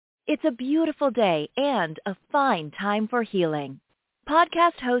It's a beautiful day and a fine time for healing.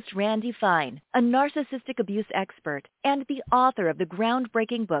 Podcast host Randy Fine, a narcissistic abuse expert and the author of the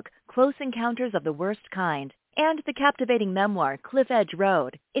groundbreaking book Close Encounters of the Worst Kind and the captivating memoir Cliff Edge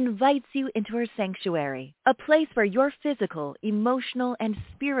Road, invites you into her sanctuary, a place where your physical, emotional, and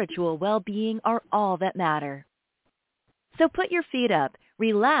spiritual well-being are all that matter. So put your feet up,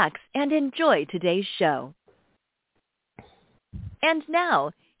 relax, and enjoy today's show. And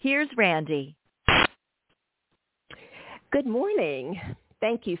now, here's Randy. Good morning.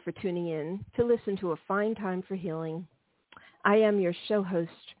 Thank you for tuning in to listen to A Fine Time for Healing. I am your show host,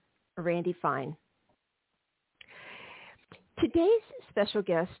 Randy Fine. Today's special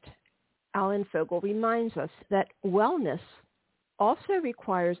guest, Alan Fogel, reminds us that wellness also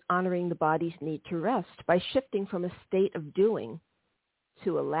requires honoring the body's need to rest by shifting from a state of doing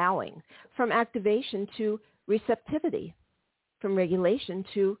to allowing, from activation to receptivity, from regulation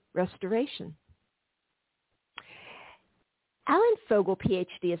to restoration. Alan Fogel,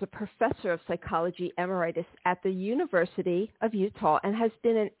 Ph.D., is a professor of psychology emeritus at the University of Utah and has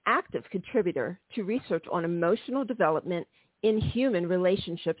been an active contributor to research on emotional development in human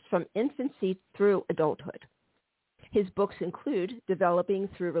relationships from infancy through adulthood. His books include Developing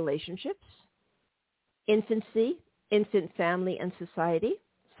Through Relationships, Infancy, Infant, Family, and Society,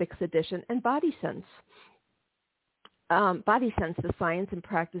 6th edition, and Body Sense. Body Sense, the Science and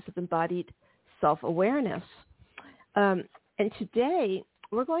Practice of Embodied Self-Awareness. And today,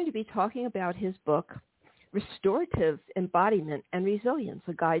 we're going to be talking about his book, Restorative Embodiment and Resilience,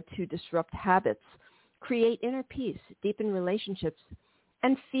 a guide to disrupt habits, create inner peace, deepen relationships,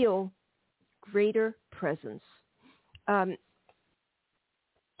 and feel greater presence.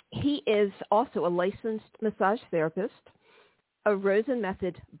 He is also a licensed massage therapist, a Rosen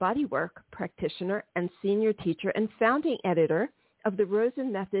Method bodywork practitioner and senior teacher, and founding editor of the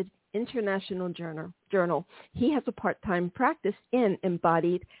Rosen Method International Journal. He has a part-time practice in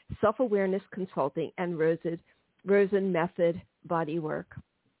embodied self-awareness consulting and Rosen Method bodywork.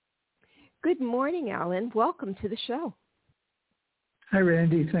 Good morning, Alan. Welcome to the show. Hi,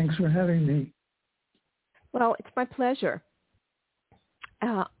 Randy. Thanks for having me. Well, it's my pleasure.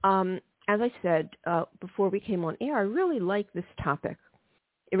 As I said before we came on air, I really like this topic.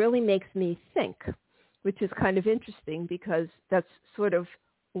 It really makes me think, which is kind of interesting because that's sort of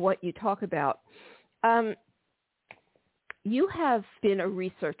what you talk about. You have been a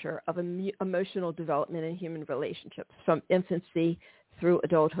researcher of emotional development in human relationships from infancy through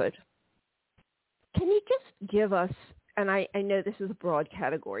adulthood. Can you just give us, and I know this is a broad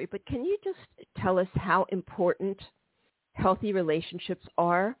category, but can you just tell us how important healthy relationships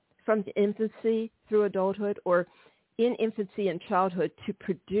are from the infancy through adulthood, or in infancy and childhood, to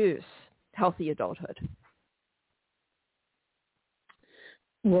produce healthy adulthood?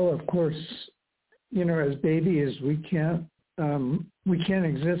 Well, of course, as babies, we can't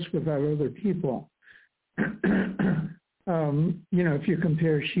exist without other people. If you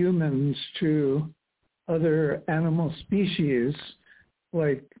compare humans to other animal species,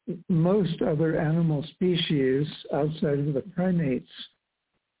 like most other animal species outside of the primates,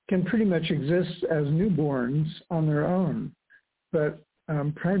 can pretty much exist as newborns on their own. But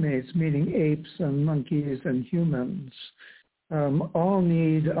primates, meaning apes and monkeys and humans, all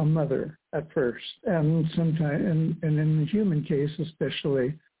need a mother at first, and sometimes, and in the human case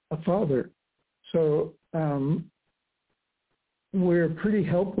especially, a father. So we're pretty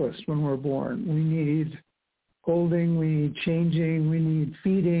helpless when we're born. We need holding, we need changing, we need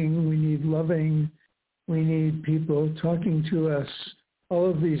feeding, we need loving, we need people talking to us. All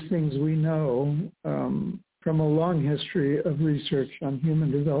of these things we know from a long history of research on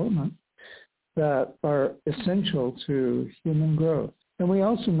human development that are essential to human growth. And we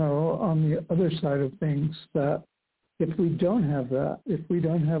also know on the other side of things that if we don't have that, if we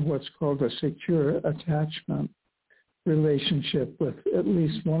don't have what's called a secure attachment relationship with at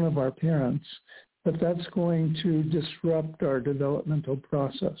least one of our parents, that's going to disrupt our developmental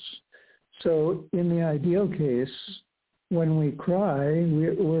process. So in the ideal case, when we cry,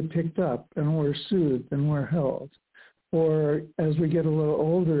 we're picked up and we're soothed and we're held. Or as we get a little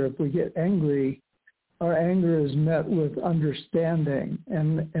older, if we get angry, our anger is met with understanding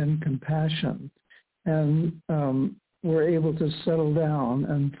and compassion. And we're able to settle down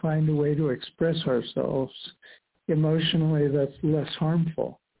and find a way to express ourselves emotionally that's less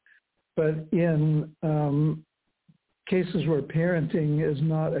harmful. But in cases where parenting is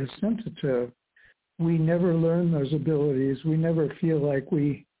not as sensitive, we never learn those abilities. We never feel like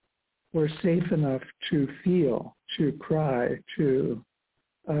we're safe enough to feel, to cry, to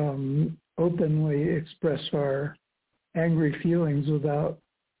openly express our angry feelings without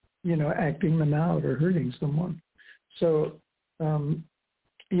acting them out or hurting someone. So,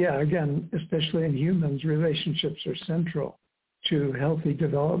 again, especially in humans, relationships are central to healthy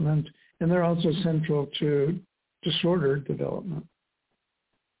development, and they're also central to disordered development.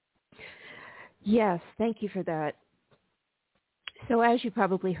 Yes, thank you for that. So as you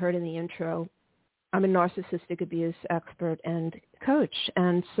probably heard in the intro, I'm a narcissistic abuse expert and coach.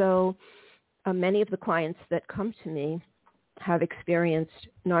 And so many of the clients that come to me have experienced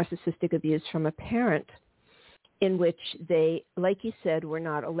narcissistic abuse from a parent in which they, like you said, were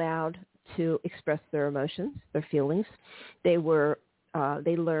not allowed to express their emotions, their feelings. They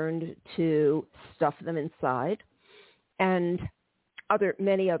learned to stuff them inside, and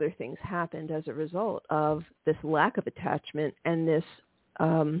many other things happened as a result of this lack of attachment and this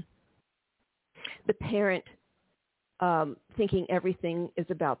the parent thinking everything is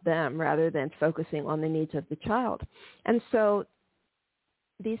about them rather than focusing on the needs of the child. And so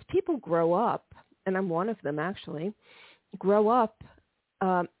these people grow up, and I'm one of them actually, grow up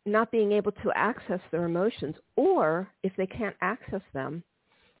not being able to access their emotions, or if they can't access them,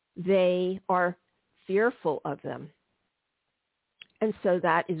 they are fearful of them. And so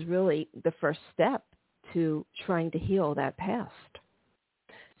that is really the first step to trying to heal that past.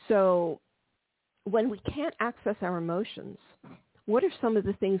 So when we can't access our emotions, what are some of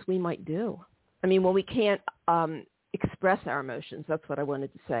the things we might do? I mean, when we can't express our emotions, that's what I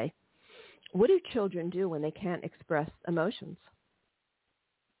wanted to say. What do children do when they can't express emotions?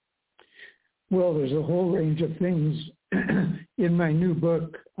 Well, there's a whole range of things. In my new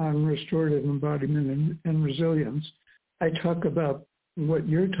book on restorative embodiment and resilience, I talk about what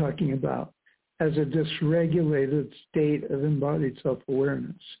you're talking about as a dysregulated state of embodied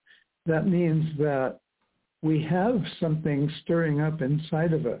self-awareness. That means that we have something stirring up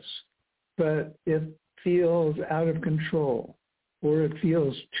inside of us, but it feels out of control, or it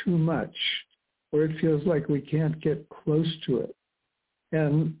feels too much, or it feels like we can't get close to it.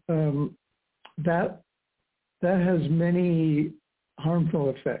 And that has many harmful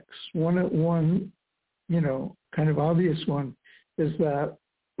effects. One, kind of obvious one is that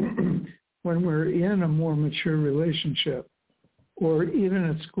when we're in a more mature relationship, or even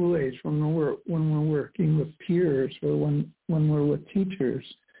at school age, when we're working with peers, or when we're with teachers,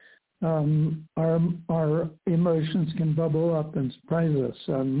 our emotions can bubble up and surprise us,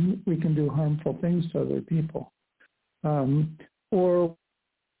 and we can do harmful things to other people, or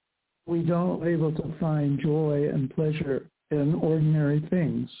we don't able to find joy and pleasure in ordinary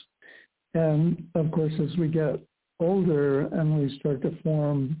things. And of course, as we get older and we start to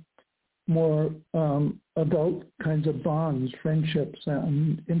form more adult kinds of bonds, friendships,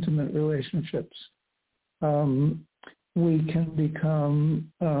 and intimate relationships, we can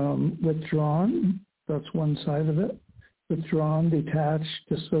become withdrawn. That's one side of it. Withdrawn, detached,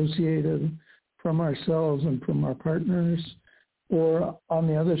 dissociated from ourselves and from our partners. Or on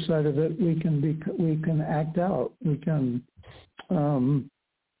the other side of it, we can act out.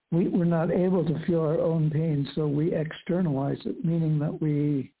 We're not able to feel our own pain, so we externalize it, meaning that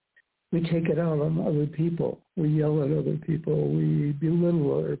we take it out on other people. We yell at other people. We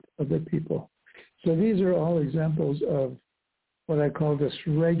belittle other people. So these are all examples of what I call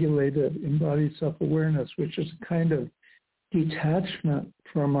dysregulated embodied self-awareness, which is a kind of detachment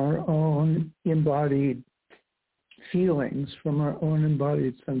from our own embodied feelings, from our own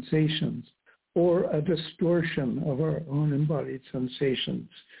embodied sensations, or a distortion of our own embodied sensations,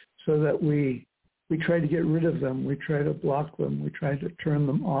 so that we try to get rid of them, we try to block them, we try to turn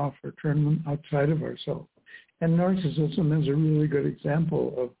them off or turn them outside of ourselves. And narcissism is a really good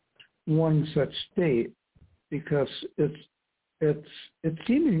example of one such state, because it's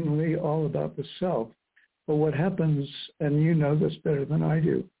seemingly all about the self. But what happens, and you know this better than I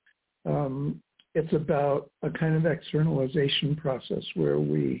do, it's about a kind of externalization process where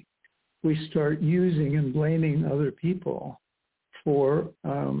we start using and blaming other people for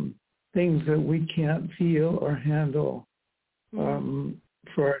things that we can't feel or handle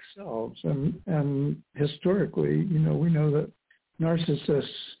for ourselves. And historically, we know that narcissists,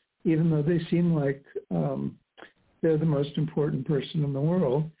 even though they seem like they're the most important person in the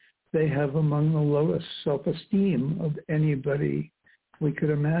world, they have among the lowest self-esteem of anybody we could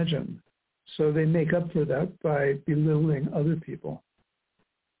imagine. So they make up for that by belittling other people.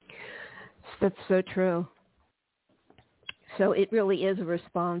 That's so true. So it really is a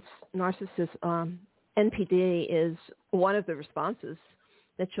response. NPD is one of the responses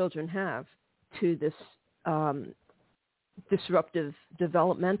that children have to this disruptive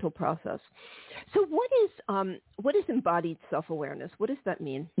developmental process. So what is embodied self-awareness? What does that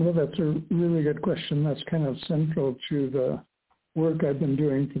mean? Well, that's a really good question. That's kind of central to work I've been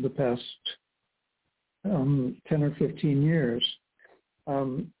doing for the past 10 or 15 years.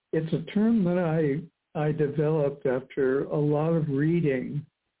 It's a term that I developed after a lot of reading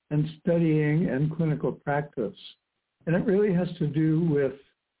and studying and clinical practice. And it really has to do with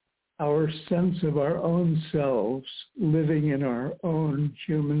our sense of our own selves living in our own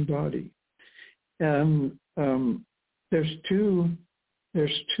human body. And there's two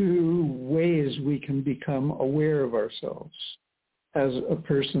ways we can become aware of ourselves as a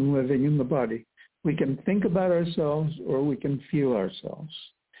person living in the body. We can think about ourselves or we can feel ourselves.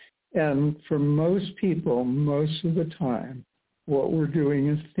 And for most people, most of the time, what we're doing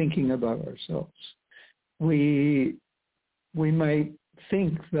is thinking about ourselves. We might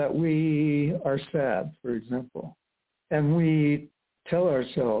think that we are sad, for example, and we tell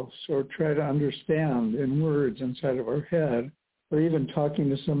ourselves or try to understand in words inside of our head, or even talking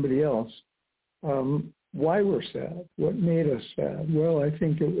to somebody else, why we're sad, what made us sad. Well, I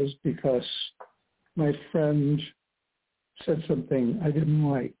think it was because my friend said something I didn't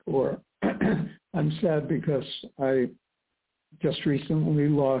like, or I'm sad because I just recently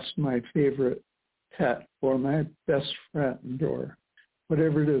lost my favorite pet or my best friend or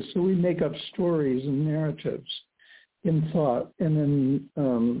whatever it is. So we make up stories and narratives in thought and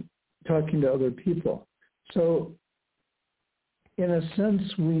in talking to other people. So in a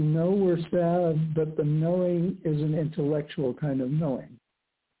sense, we know we're sad, but the knowing is an intellectual kind of knowing.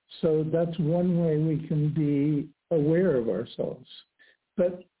 So that's one way we can be aware of ourselves.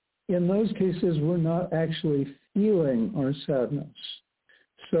 But in those cases, we're not actually feeling our sadness.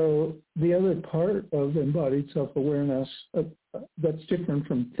 So the other part of embodied self-awareness that's different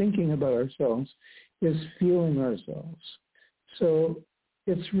from thinking about ourselves is feeling ourselves. So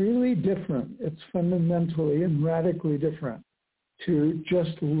it's really different. It's fundamentally and radically different to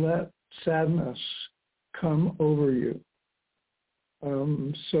just let sadness come over you.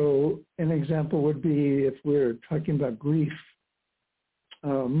 So an example would be if we're talking about grief,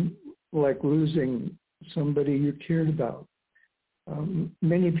 like losing somebody you cared about.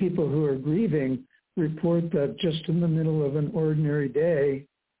 Many people who are grieving report that just in the middle of an ordinary day,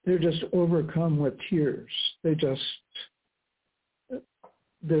 they're just overcome with tears.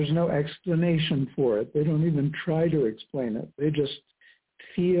 There's no explanation for it. They don't even try to explain it. They just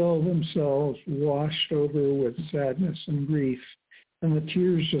feel themselves washed over with sadness and grief, and the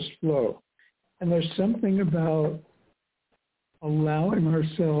tears just flow. And there's something about allowing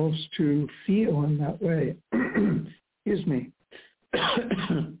ourselves to feel in that way. Excuse me.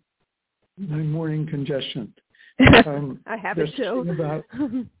 My morning congestion. I have it too.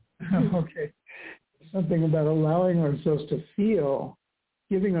 Okay. Something about allowing ourselves to feel,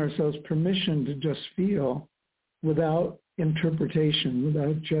 giving ourselves permission to just feel without interpretation,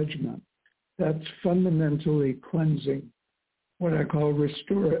 without judgment. That's fundamentally cleansing, what I call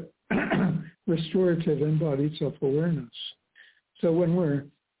restorative embodied self-awareness. So when we're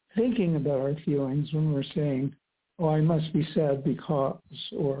thinking about our feelings, when we're saying, oh, I must be sad because,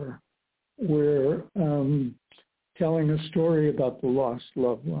 or we're telling a story about the lost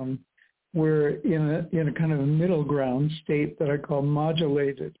loved one, we're in a kind of a middle ground state that I call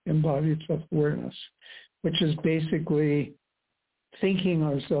modulated embodied self-awareness, which is basically thinking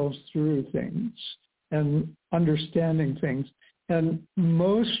ourselves through things and understanding things. And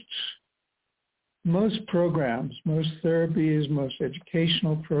most programs, most therapies, most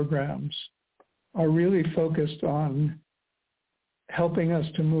educational programs are really focused on helping us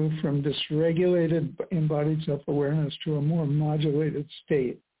to move from dysregulated embodied self-awareness to a more modulated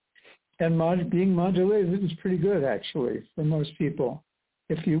state. And being modulated is pretty good, actually, for most people,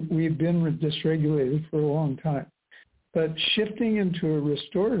 we've been dysregulated for a long time. But shifting into a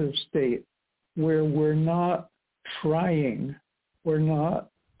restorative state where we're not trying, we're not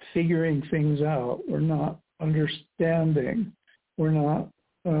figuring things out, we're not understanding, we're not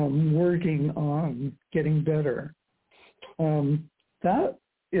working on getting better, that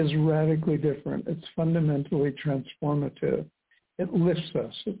is radically different. It's fundamentally transformative. It lifts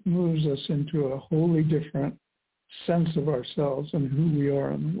us. It moves us into a wholly different sense of ourselves and who we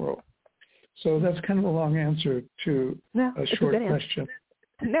are in the world. So that's kind of a long answer to a short question.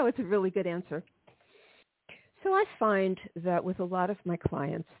 No, it's a really good answer. So I find that with a lot of my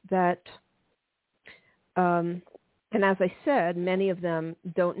clients that, and as I said, many of them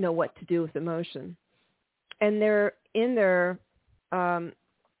don't know what to do with emotion. And they're in their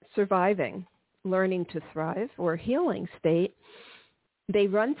surviving, learning to thrive, or healing state. They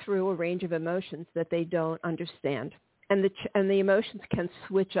run through a range of emotions that they don't understand. And the emotions can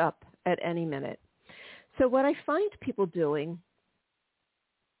switch up at any minute. So what I find people doing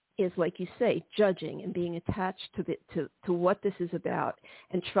is, like you say, judging and being attached to what this is about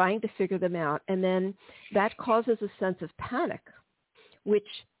and trying to figure them out. And then that causes a sense of panic, which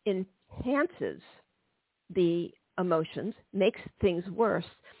enhances the emotions, makes things worse,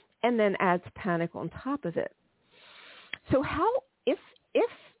 and then adds panic on top of it. So if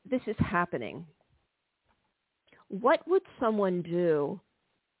this is happening, what would someone do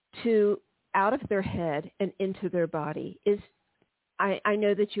to out of their head and into their body? I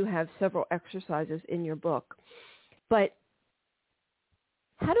know that you have several exercises in your book, but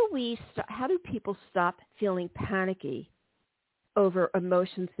how do people stop feeling panicky over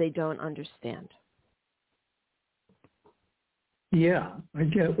emotions they don't understand? Yeah, I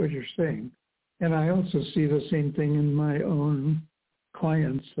get what you're saying. And I also see the same thing in my own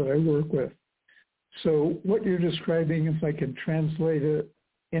clients that I work with. So what you're describing, if I can translate it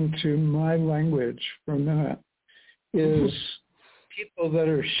into my language for a minute, is people that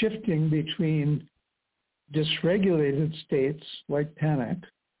are shifting between dysregulated states like panic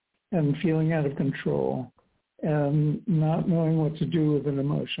and feeling out of control and not knowing what to do with an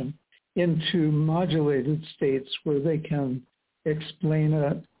emotion into modulated states where they can explain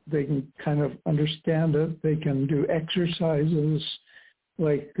it, they can kind of understand it, they can do exercises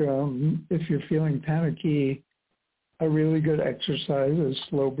like if you're feeling panicky, a really good exercise is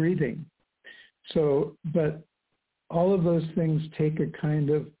slow breathing. So, but all of those things take a kind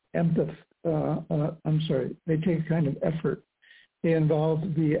of they take a kind of effort. They involve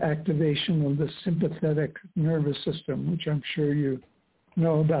the activation of the sympathetic nervous system, which I'm sure you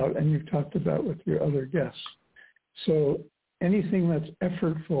know about and you've talked about with your other guests. So anything that's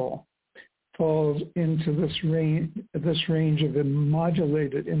effortful falls into this range of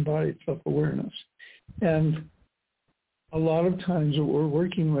modulated embodied self-awareness. And a lot of times what we're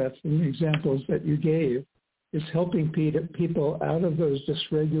working with in the examples that you gave is helping people out of those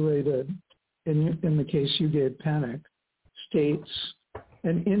dysregulated, in the case you gave, panic states,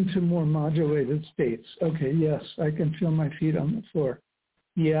 and into more modulated states. Okay, yes, I can feel my feet on the floor.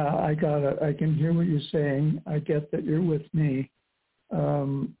 Yeah, I got it. I can hear what you're saying. I get that you're with me.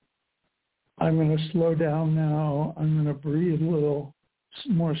 I'm going to slow down now. I'm going to breathe a little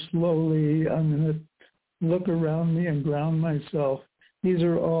more slowly. I'm going to look around me and ground myself. These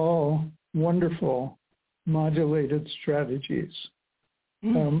are all wonderful modulated strategies.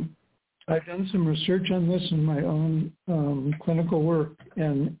 I've done some research on this in my own clinical work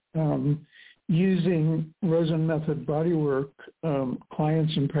and using Rosen method bodywork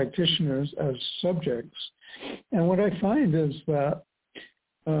clients and practitioners as subjects. And what I find is that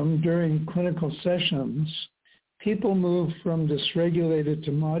during clinical sessions, people move from dysregulated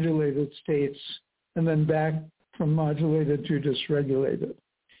to modulated states and then back from modulated to dysregulated.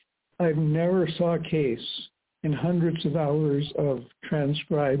 I've never saw a case in hundreds of hours of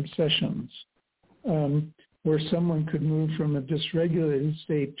transcribed sessions where someone could move from a dysregulated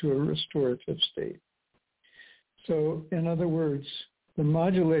state to a restorative state. So in other words, the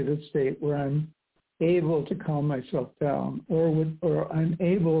modulated state where I'm able to calm myself down or I'm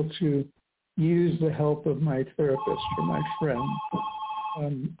able to use the help of my therapist or my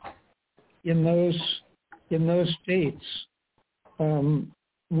friend. In those states,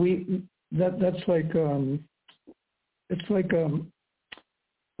 that's like it's like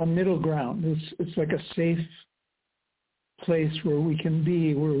a middle ground. It's like a safe place where we can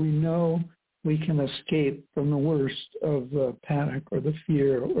be, where we know we can escape from the worst of the panic or the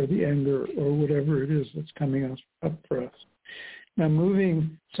fear or the anger or whatever it is that's coming up for us. Now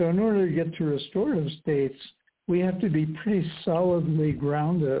so in order to get to restorative states, we have to be pretty solidly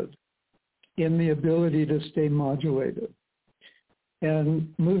grounded in the ability to stay modulated.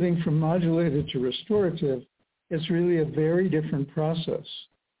 And moving from modulated to restorative is really a very different process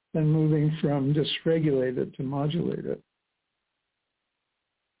than moving from dysregulated to modulated.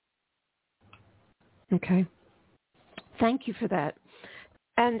 Okay. Thank you for that.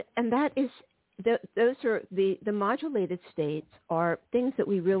 And that is, those are the modulated states are things that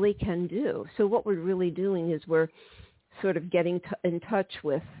we really can do. So what we're really doing is we're sort of getting in touch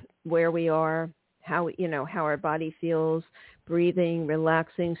with where we are, how our body feels, breathing,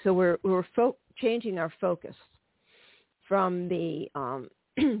 relaxing. So we're changing our focus from the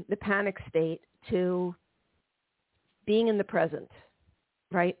the panic state to being in the present,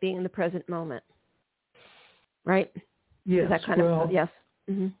 right? Being in the present moment, right? Yes. Is that kind of yes.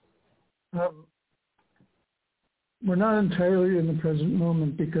 Mm-hmm. We're not entirely in the present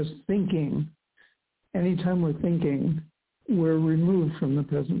moment because anytime we're thinking, we're removed from the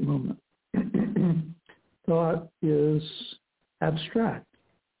present moment. Thought is abstract.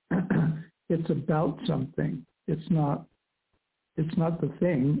 It's about something. It's not It's not the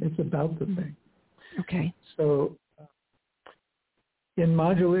thing, it's about the thing. Okay. So in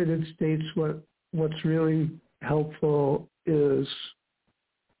modulated states, what's really helpful is,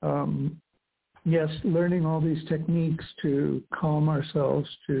 yes, learning all these techniques to calm ourselves,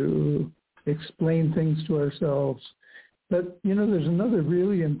 to explain things to ourselves. But, there's another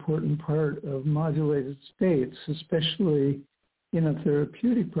really important part of modulated states, especially in a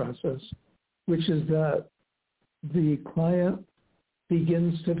therapeutic process, which is that the client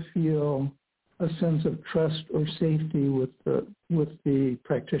begins to feel a sense of trust or safety with the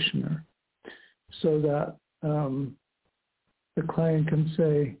practitioner, so that the client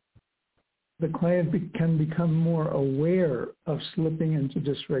can become more aware of slipping into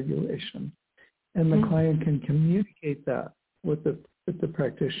dysregulation, and the client can communicate that with the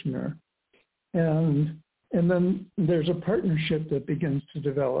practitioner, and then there's a partnership that begins to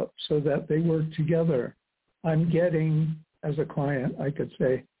develop so that they work together. I'm getting, as a client, I could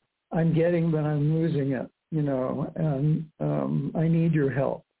say, I'm getting that I'm losing it, and I need your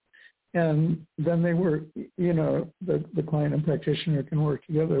help. And then they work, the client and practitioner can work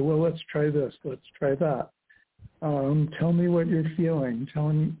together. Well, let's try this, let's try that. Tell me what you're feeling.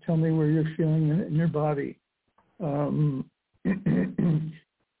 Tell me where you're feeling it in your body.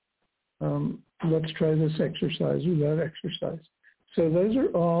 Let's try this exercise or that exercise. So those are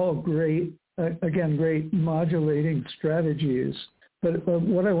all great modulating strategies. But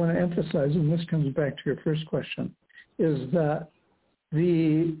what I want to emphasize, and this comes back to your first question, is that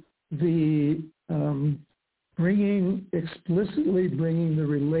the explicitly bringing the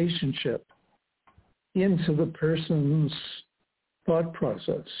relationship into the person's thought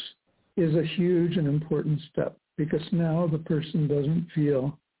process is a huge and important step, because now the person doesn't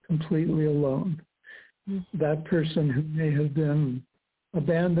feel completely alone. Mm-hmm. That person who may have been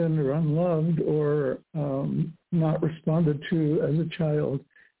abandoned or unloved or not responded to as a child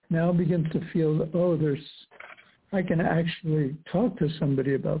now begins to feel that, I can actually talk to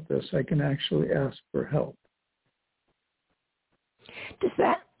somebody about this. I can actually ask for help. Does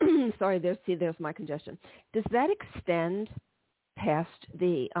that, there's my congestion. Does that extend past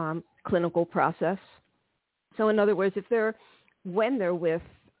the clinical process? So in other words, when they're with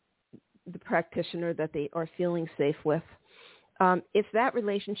the practitioner that they are feeling safe with, if that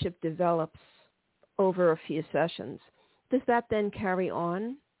relationship develops over a few sessions, does that then carry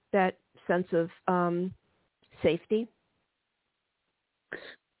on that sense of safety?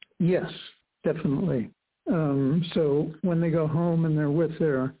 Yes, definitely. So when they go home and they're with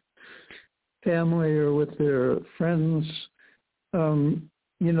their family or with their friends,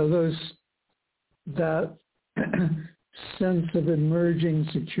 that sense of emerging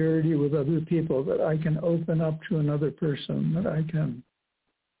security with other people, that I can open up to another person, that I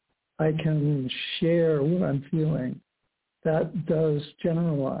can share what I'm feeling, that does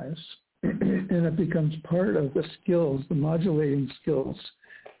generalize. And it becomes part of the skills, the modulating skills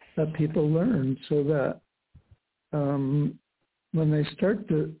that people learn, so that when they start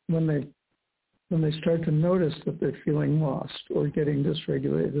to notice that they're feeling lost or getting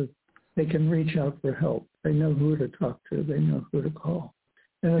dysregulated, they can reach out for help. They know who to talk to. They know who to call.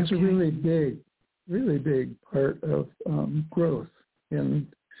 And it's a really big part of growth in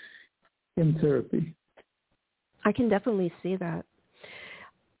therapy. I can definitely see that.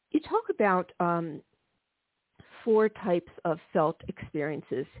 You talk about 4 types of felt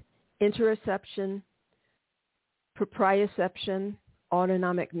experiences: interoception, proprioception,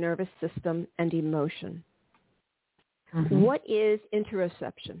 autonomic nervous system, and emotion. Mm-hmm. What is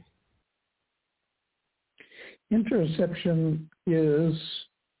interoception? Interoception is,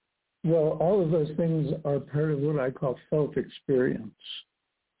 all of those things are part of what I call felt experience.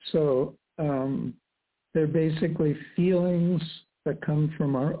 So they're basically feelings that come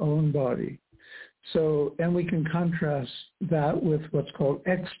from our own body. So, and we can contrast that with what's called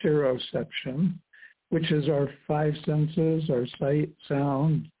exteroception, which is our 5 senses, our sight,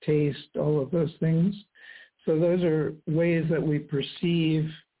 sound, taste, all of those things. So those are ways that we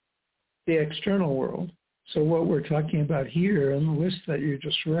perceive the external world. So what we're talking about here in the list that you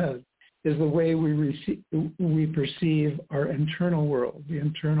just read is the way we perceive our internal world, the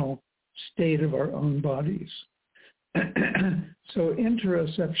internal state of our own bodies. So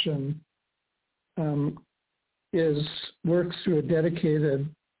interoception works through a dedicated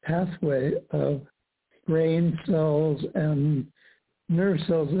pathway of brain cells and nerve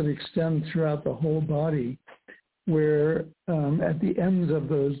cells that extend throughout the whole body, where at the ends of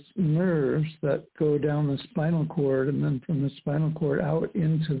those nerves that go down the spinal cord and then from the spinal cord out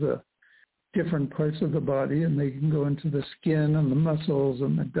into the different parts of the body, and they can go into the skin and the muscles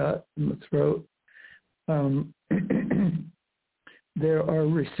and the gut and the throat. there are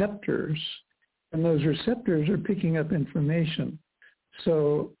receptors, and those receptors are picking up information.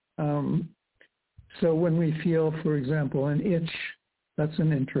 So when we feel, for example, an itch, that's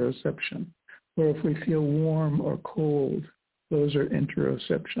an interoception. Or if we feel warm or cold, those are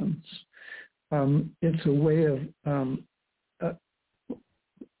interoceptions. It's a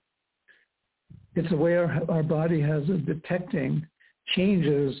way our body has of detecting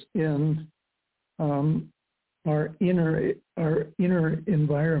changes in our inner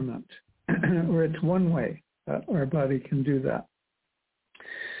environment, or it's one way that our body can do that.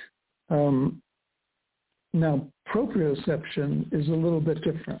 Now, proprioception is a little bit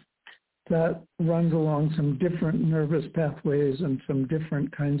different. That runs along some different nervous pathways and some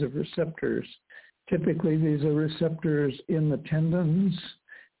different kinds of receptors. Typically, these are receptors in the tendons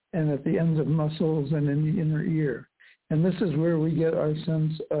and at the ends of muscles and in the inner ear. And this is where we get our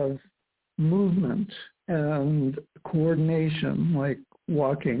sense of movement and coordination, like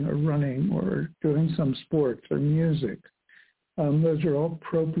walking or running or doing some sports or music. Those are all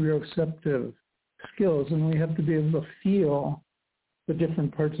proprioceptive skills, and we have to be able to feel the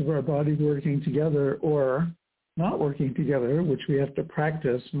different parts of our body working together or not working together, which we have to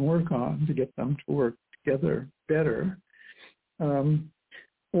practice and work on to get them to work together better.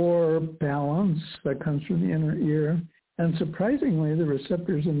 Or balance that comes from the inner ear. And surprisingly, the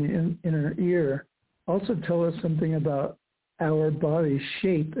receptors in the inner ear also tell us something about our body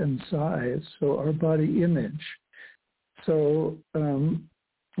shape and size, so our body image. So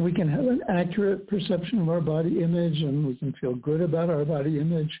we can have an accurate perception of our body image and we can feel good about our body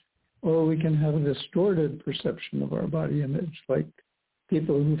image, or we can have a distorted perception of our body image, like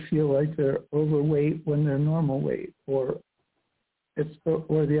people who feel like they're overweight when they're normal weight, or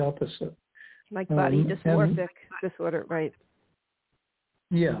the opposite. Like body dysmorphic disorder, right?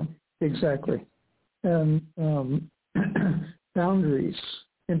 Yeah, exactly. And boundaries,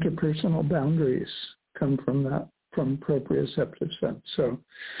 interpersonal boundaries come from that, from proprioceptive sense. So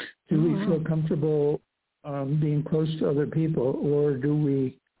do we feel comfortable being close to other people, or do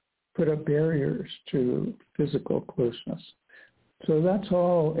we put up barriers to physical closeness? So that's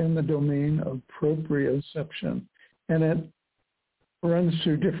all in the domain of proprioception. And it runs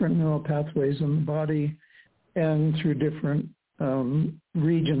through different neural pathways in the body and through different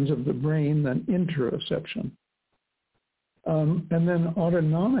regions of the brain than interoception. And then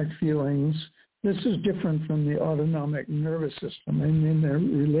autonomic feelings, this is different from the autonomic nervous system. I mean, they're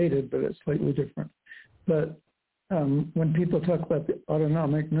related, but it's slightly different. But when people talk about the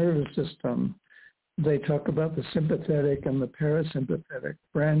autonomic nervous system, they talk about the sympathetic and the parasympathetic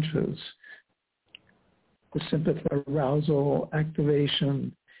branches. The sympathetic arousal,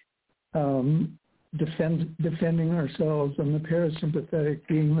 activation, defending ourselves, and the parasympathetic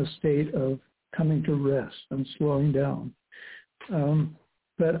being the state of coming to rest and slowing down.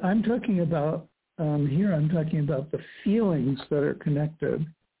 But I'm talking about, I'm talking about the feelings that are connected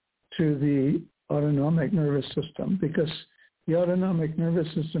to the autonomic nervous system, because the autonomic nervous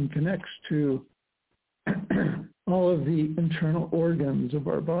system connects to all of the internal organs of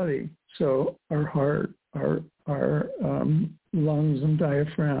our body. So our heart, our lungs and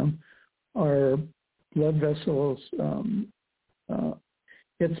diaphragm, our blood vessels.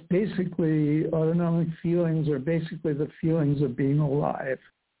 It's basically, autonomic feelings are basically the feelings of being alive.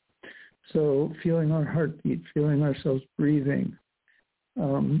 So feeling our heartbeat, feeling ourselves breathing.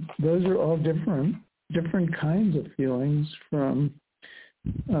 Those are all different kinds of feelings from,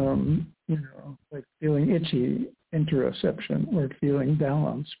 like feeling itchy, interoception, or feeling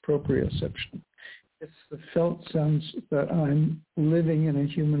balanced, proprioception. It's the felt sense that I'm living in a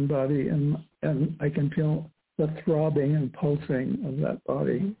human body and I can feel the throbbing and pulsing of that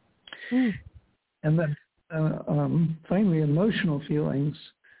body. And then finally, emotional feelings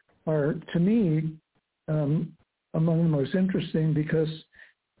are, to me, among the most interesting, because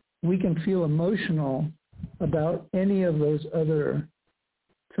we can feel emotional about any of those other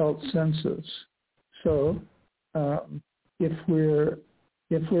felt senses. So if we're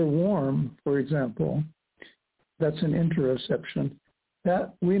warm, for example, that's an interoception.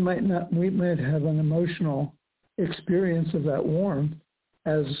 That we might have an emotional experience of that warmth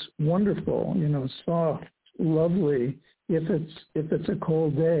as wonderful, soft, lovely. If it's a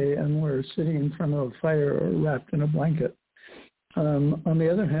cold day and we're sitting in front of a fire or wrapped in a blanket. On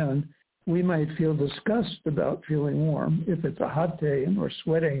the other hand, we might feel disgust about feeling warm if it's a hot day and we're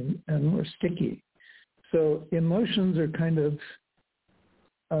sweating and we're sticky. So emotions are kind of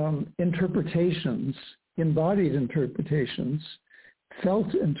interpretations, embodied interpretations,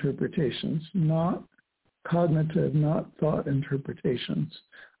 felt interpretations, not cognitive, not thought interpretations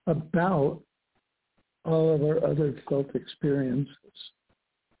about all of our other felt experiences.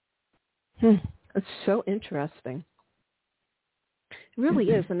 It's so interesting. It really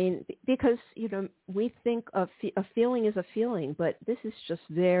is. I mean, because, we think of a feeling is a feeling, but this is just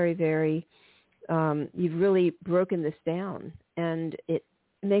very, very, you've really broken this down, and it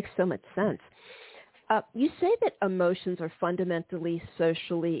makes so much sense. You say that emotions are fundamentally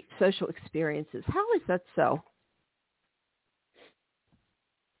social experiences. How is that so?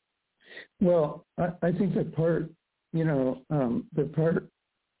 Well, I think that part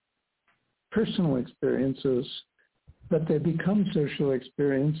personal experiences, but they become social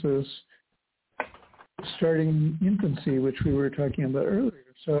experiences starting in infancy, which we were talking about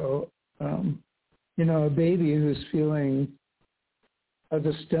earlier. So, a baby who's feeling a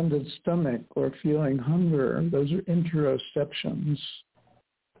distended stomach or feeling hunger, those are interoceptions,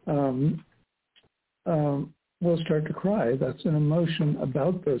 will start to cry. That's an emotion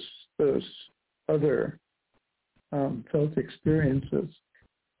about those other felt experiences.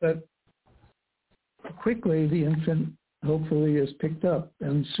 But quickly, the infant hopefully is picked up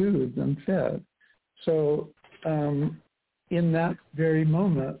and soothed and fed. So in that very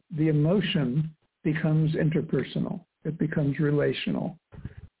moment, the emotion becomes interpersonal. It becomes relational.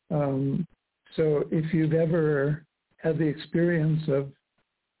 So if you've ever had the experience of,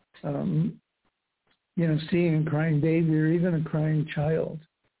 seeing a crying baby or even a crying child,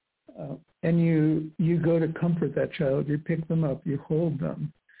 and you go to comfort that child, you pick them up, you hold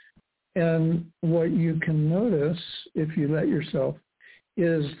them. And what you can notice, if you let yourself,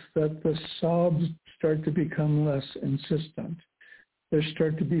 is that the sobs start to become less insistent. There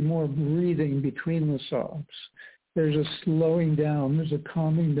start to be more breathing between the sobs. There's a slowing down. There's a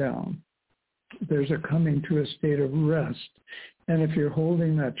calming down. There's a coming to a state of rest. And if you're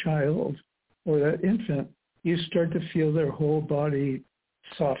holding that child or that infant, you start to feel their whole body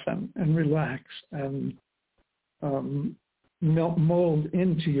soften and relax and mold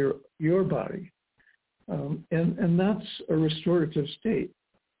into your body. And that's a restorative state.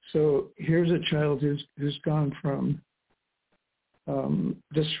 So here's a child who's gone from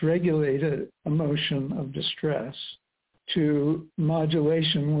dysregulated emotion of distress to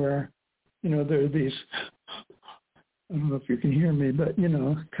modulation where, there are these, I don't know if you can hear me, but,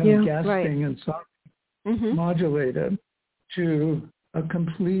 kind of gasping and sobbing, modulated to a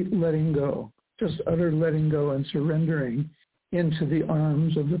complete letting go, just utter letting go and surrendering into the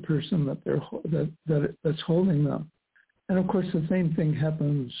arms of the person that's holding them. And of course, the same thing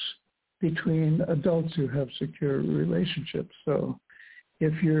happens between adults who have secure relationships. So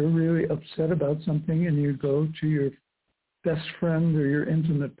if you're really upset about something and you go to your best friend or your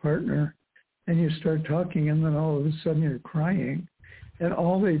intimate partner and you start talking, and then all of a sudden you're crying, and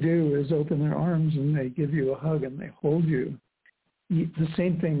all they do is open their arms and they give you a hug and they hold you, the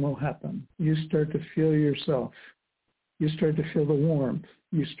same thing will happen. You start to feel yourself. You start to feel the warmth.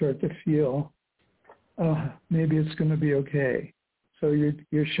 You start to feel, maybe it's going to be okay. So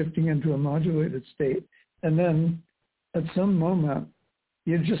you're shifting into a modulated state. And then at some moment,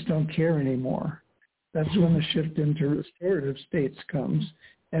 you just don't care anymore. That's when the shift into restorative states comes,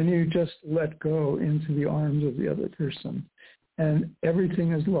 and you just let go into the arms of the other person. And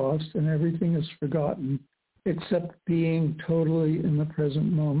everything is lost and everything is forgotten except being totally in the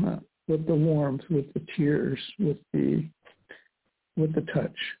present moment with the warmth, with the tears, with the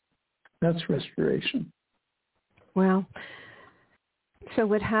touch. That's restoration. Wow. So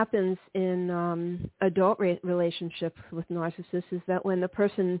what happens in adult relationships with narcissists is that when the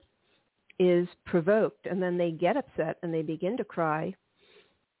person is provoked and then they get upset and they begin to cry,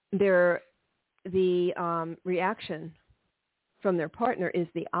 the reaction from their partner is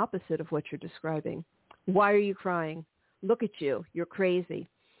the opposite of what you're describing. Why are you crying? Look at you. You're crazy.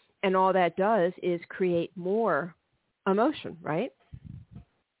 And all that does is create more emotion, right?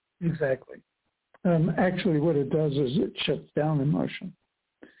 Exactly. Actually, what it does is it shuts down emotion.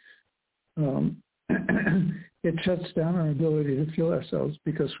 It shuts down our ability to feel ourselves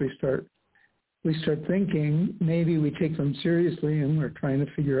because we start thinking maybe we take them seriously and we're trying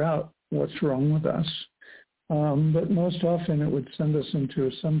to figure out what's wrong with us. But most often it would send us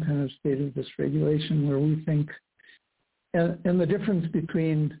into some kind of state of dysregulation where we think, and the difference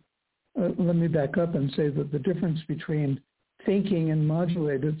between, let me back up and say that the difference between thinking in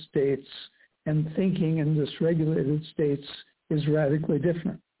modulated states and thinking in dysregulated states is radically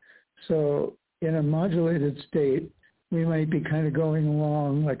different. So in a modulated state, we might be kind of going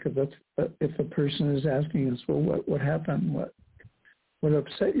along like if a person is asking us, well, what happened? What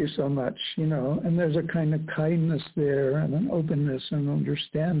upset you so much? And there's a kind of kindness there and an openness and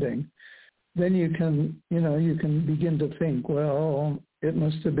understanding. then you can begin to think, well, it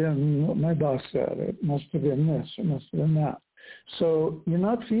must have been what my boss said. It must have been this. It must have been that. So you're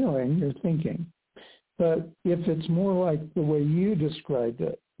not feeling, you're thinking. But if it's more like the way you described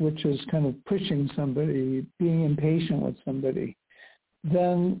it, which is kind of pushing somebody, being impatient with somebody,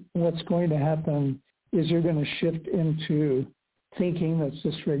 then what's going to happen is you're going to shift into thinking that's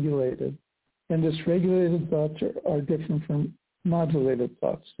dysregulated. And dysregulated thoughts are different from modulated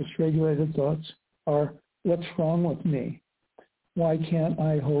thoughts. Dysregulated thoughts are, what's wrong with me? Why can't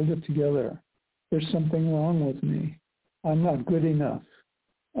I hold it together? There's something wrong with me. I'm not good enough.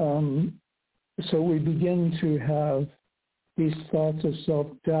 So we begin to have these thoughts of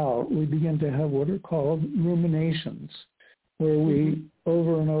self-doubt. We begin to have what are called ruminations, where we,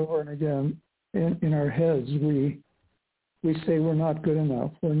 over and over and again, in our heads, we say we're not good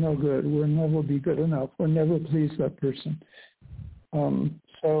enough, we're no good, we'll never be good enough, we'll never please that person.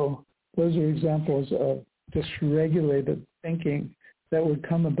 So those are examples of dysregulated thinking that would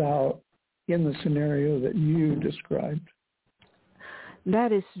come about in the scenario that you described.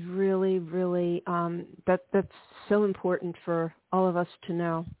 That is really, really, that's so important for all of us to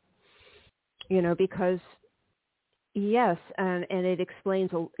know, because yes, and it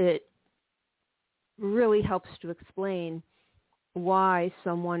explains, it really helps to explain why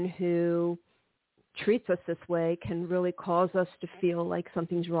someone who treats us this way can really cause us to feel like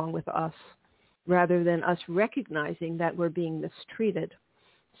something's wrong with us, rather than us recognizing that we're being mistreated.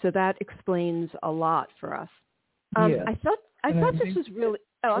 So that explains a lot for us. Yeah. I thought this was really...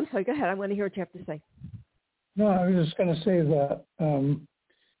 Oh, I'm sorry. Go ahead. I want to hear what you have to say. No, I was just going to say that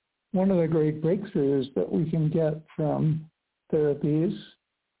one of the great breakthroughs that we can get from therapies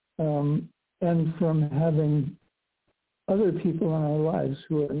and from having other people in our lives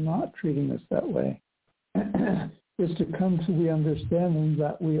who are not treating us that way is to come to the understanding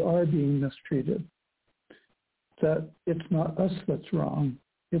that we are being mistreated, that it's not us that's wrong,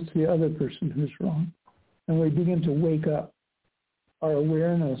 it's the other person who's wrong. And we begin to wake up. Our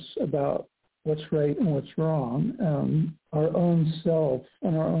awareness about what's right and what's wrong, our own self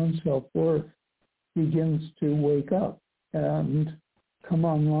and our own self-worth begins to wake up and come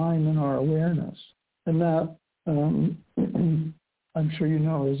online in our awareness. And that, I'm sure you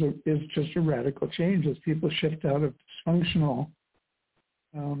know, is just a radical change as people shift out of dysfunctional,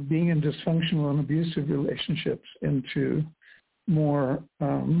 being in dysfunctional and abusive relationships into more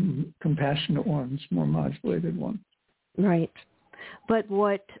compassionate ones, more modulated ones. Right. But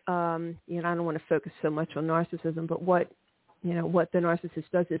what, I don't want to focus so much on narcissism, but what the narcissist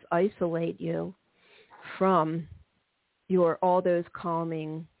does is isolate you from all those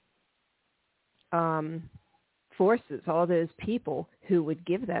calming forces, all those people who would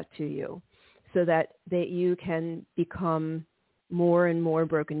give that to you, so that you can become more and more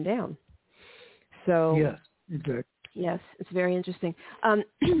broken down. So yes, exactly. Yes, it's very interesting.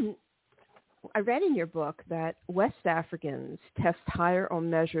 I read in your book that West Africans test higher on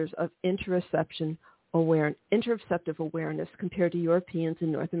measures of interoceptive awareness compared to Europeans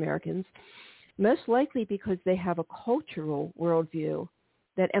and North Americans, most likely because they have a cultural worldview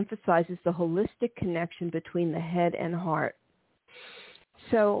that emphasizes the holistic connection between the head and heart.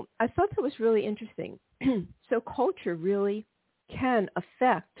 So I thought that was really interesting. So culture really can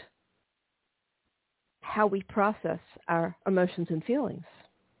affect how we process our emotions and feelings,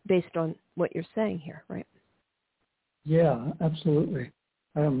 based on what you're saying here, right? Yeah, absolutely.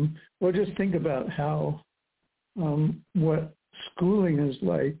 Well, just think about how what schooling is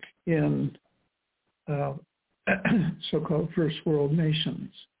like in so-called first world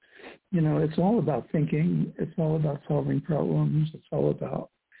nations. It's all about thinking. It's all about solving problems. It's all about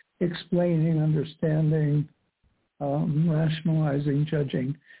explaining, understanding, rationalizing,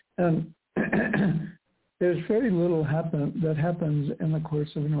 judging. And there's very little that happens in the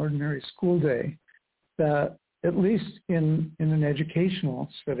course of an ordinary school day that, at least in an educational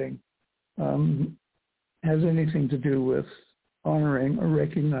setting, has anything to do with honoring or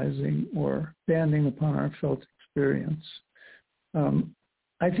recognizing or banding upon our felt experience.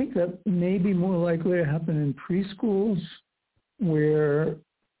 I think that may be more likely to happen in preschools, where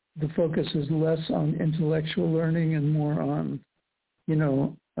the focus is less on intellectual learning and more on,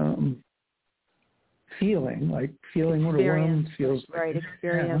 feeling what a worm feels like. Right,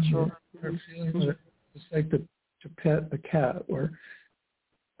 experiential. Or feeling what it's like to pet a cat, or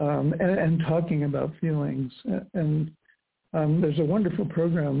and talking about feelings. And there's a wonderful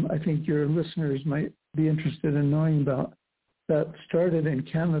program I think your listeners might be interested in knowing about that started in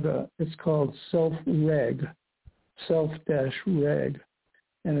Canada. It's called Self-Reg, Self-Reg,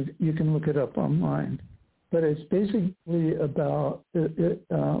 and you can look it up online. but it's basically about the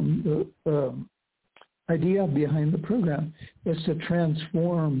idea behind the program is to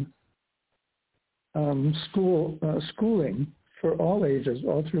transform schooling for all ages,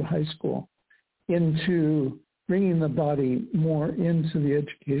 all through high school, into bringing the body more into the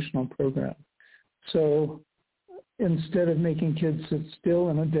educational program. So instead of making kids sit still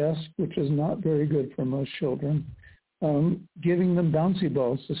in a desk, which is not very good for most children, giving them bouncy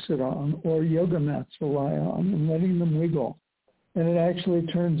balls to sit on or yoga mats to lie on and letting them wiggle. And it actually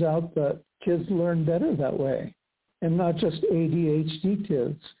turns out that kids learn better that way. And not just ADHD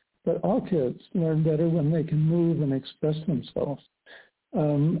kids, but all kids learn better when they can move and express themselves.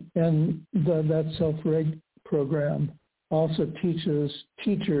 And that self-reg program also teaches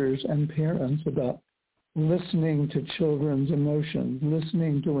teachers and parents about listening to children's emotions,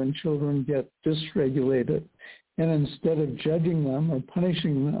 listening to when children get dysregulated, and instead of judging them or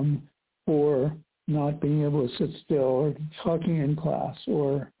punishing them for not being able to sit still or talking in class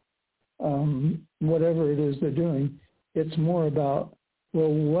or whatever it is they're doing, it's more about, well,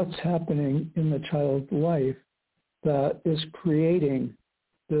 what's happening in the child's life that is creating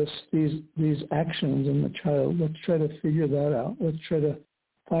these actions in the child. Let's try to figure that out. Let's try to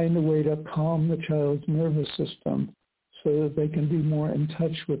find a way to calm the child's nervous system so that they can be more in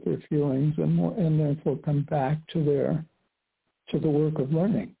touch with their feelings and therefore come back to the work of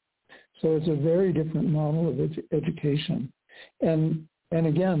learning. So it's a very different model of education. And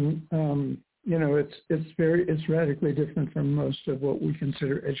again, it's radically different from most of what we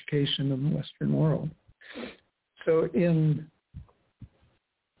consider education in the Western world. So in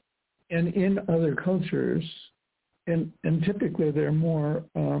other cultures, and typically they're more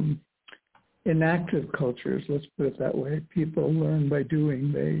inactive cultures, let's put it that way. People learn by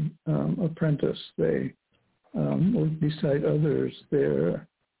doing. They apprentice. They work beside others.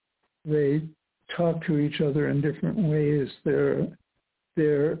 They talk to each other in different ways. Their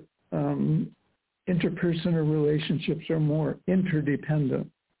interpersonal relationships are more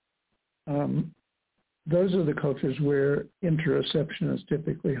interdependent. Those are the cultures where interoception is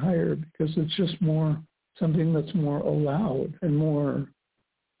typically higher because it's just more something that's more allowed and more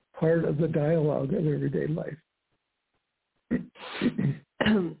part of the dialogue of everyday life.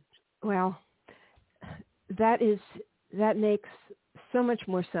 Well, that makes so much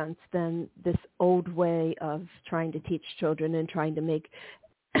more sense than this old way of trying to teach children and trying to make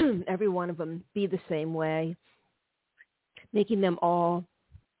every one of them be the same way, making them all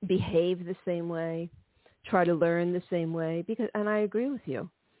behave the same way, try to learn the same way. And I agree with you.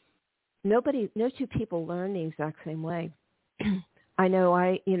 No two people learn the exact same way. I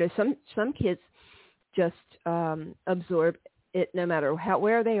know some kids just absorb it no matter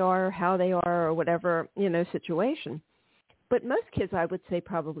where they are, how they are, or whatever, situation. But most kids, I would say,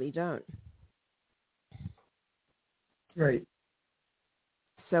 probably don't. Right.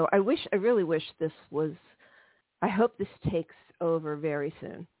 So I really wish I hope this takes over very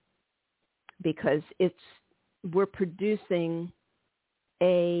soon, because we're producing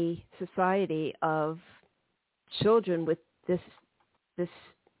a society of children with this.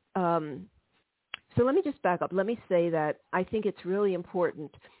 So let me just back up. Let me say that I think it's really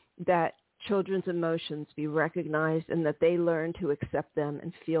important that children's emotions be recognized and that they learn to accept them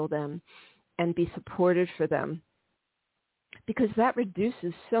and feel them and be supported for them, because that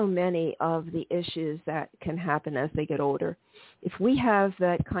reduces so many of the issues that can happen as they get older. If we have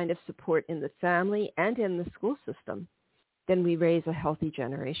that kind of support in the family and in the school system, then we raise a healthy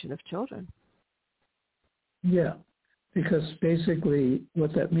generation of children. Yeah, because basically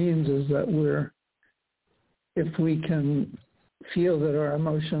what that means is that if we can feel that our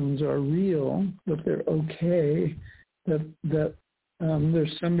emotions are real, that they're okay, that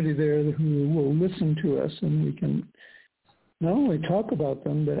there's somebody there who will listen to us, and we can not only talk about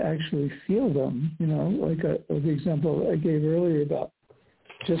them, but actually feel them, like the example I gave earlier about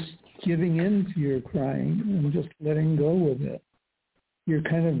just giving in to your crying and just letting go of it. You're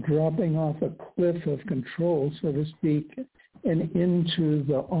kind of dropping off a cliff of control, so to speak, and into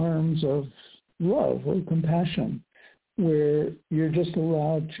the arms of love or compassion, where you're just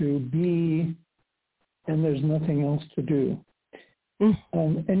allowed to be and there's nothing else to do.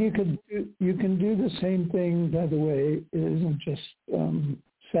 And you can do the same thing, by the way. It isn't just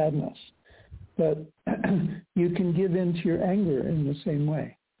sadness, but you can give in to your anger in the same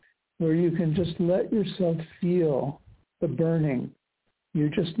way, where you can just let yourself feel the burning. You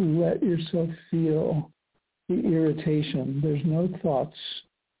just let yourself feel the irritation. There's no thoughts.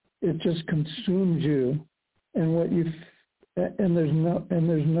 It just consumes you, and there's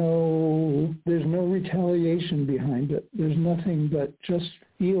no retaliation behind it. There's nothing but just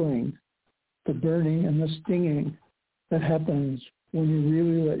feeling the burning and the stinging that happens when you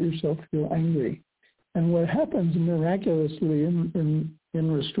really let yourself feel angry. And what happens miraculously in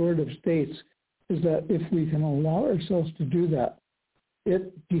restorative states is that if we can allow ourselves to do that,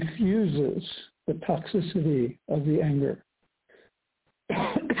 it diffuses the toxicity of the anger.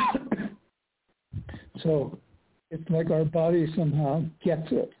 So it's like our body somehow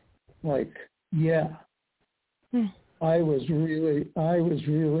gets it. Like, yeah, I was really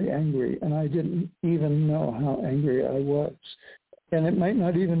angry, and I didn't even know how angry I was. And it might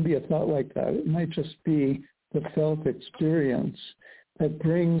not even be a thought like that. It might just be the felt experience that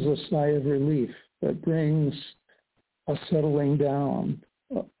brings a sigh of relief, that brings a settling down,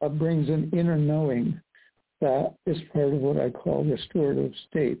 brings an inner knowing that is part of what I call restorative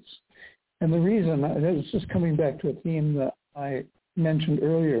states. And the reason, it's just coming back to a theme that I mentioned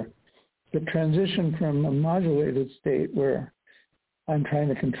earlier, the transition from a modulated state where I'm trying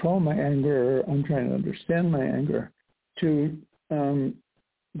to control my anger, or I'm trying to understand my anger, to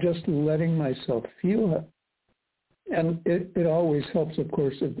just letting myself feel it. And it always helps, of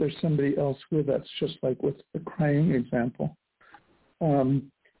course, if there's somebody else with us, just like with the crying example.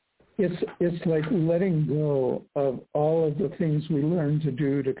 It's like letting go of all of the things we learn to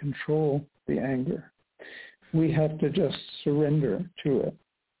do to control the anger. We have to just surrender to it.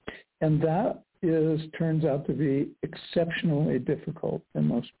 And that turns out to be exceptionally difficult for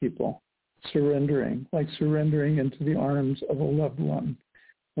most people, surrendering, like surrendering into the arms of a loved one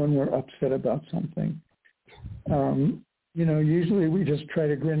when we're upset about something. Usually we just try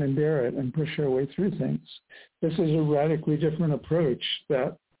to grin and bear it and push our way through things. This is a radically different approach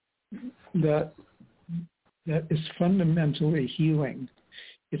that is fundamentally healing.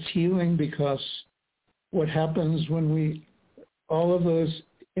 It's healing because what happens when all of those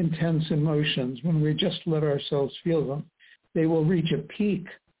intense emotions, when we just let ourselves feel them, they will reach a peak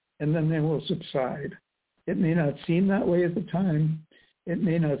and then they will subside. It may not seem that way at the time. It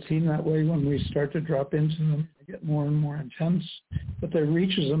may not seem that way when we start to drop into them and get more and more intense, but there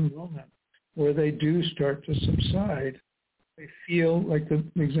reaches a moment where they do start to subside. They feel like the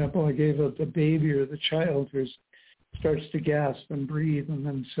example I gave of the baby or the child who starts to gasp and breathe and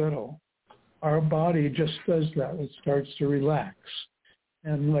then settle. Our body just does that. It starts to relax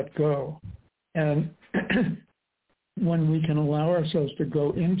and let go. And when we can allow ourselves to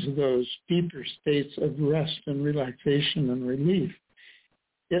go into those deeper states of rest and relaxation and relief,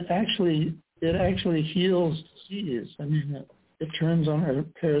 it actually heals disease. I mean, it turns on our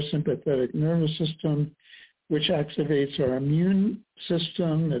parasympathetic nervous system, which activates our immune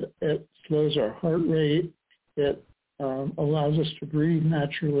system. It slows our heart rate. It allows us to breathe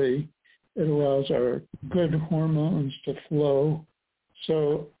naturally. It allows our good hormones to flow.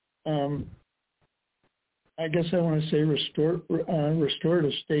 So I guess I want to say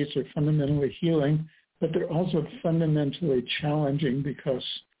restorative states are fundamentally healing, but they're also fundamentally challenging because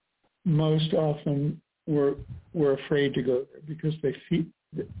most often we're afraid to go there because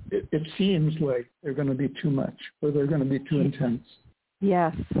it seems like they're going to be too much or they're going to be too intense.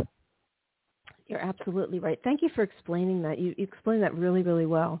 Yes, you're absolutely right. Thank you for explaining that. You explained that really, really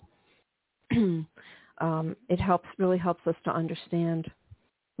well. It really helps us to understand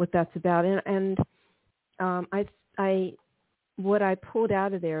what that's about. And what I pulled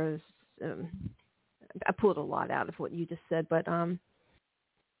out of there is, I pulled a lot out of what you just said, but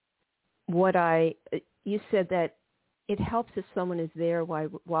you said that it helps if someone is there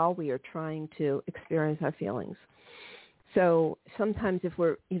while we are trying to experience our feelings. So sometimes if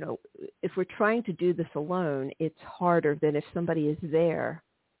we're trying to do this alone, it's harder than if somebody is there.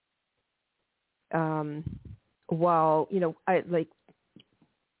 While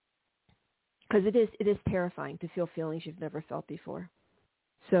because it is terrifying to feel feelings you've never felt before.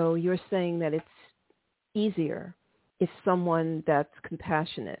 So you're saying that it's easier if someone that's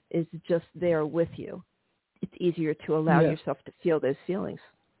compassionate is just there with you. It's easier to allow yourself to feel those feelings.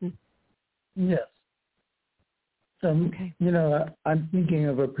 Yes. Okay. I'm thinking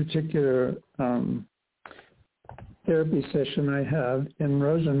of a particular therapy session I had in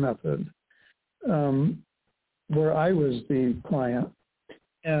Rosen Method, where I was the client,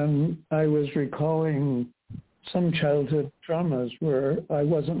 and I was recalling some childhood traumas where I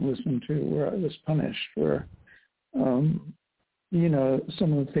wasn't listened to, where I was punished, where,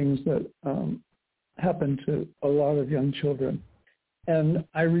 some of the things that happen to a lot of young children. And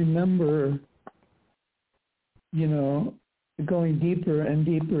I remember, going deeper and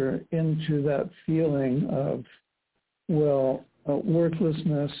deeper into that feeling of,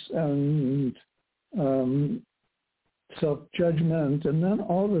 worthlessness and self-judgment. And then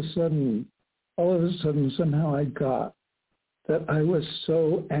all of a sudden, somehow I got that I was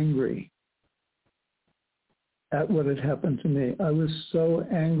so angry at what had happened to me. I was so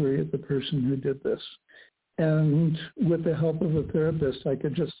angry at the person who did this. And with the help of a therapist, I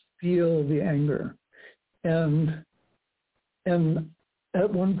could just feel the anger. And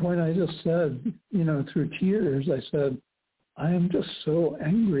at one point I just said, through tears, I said, I am just so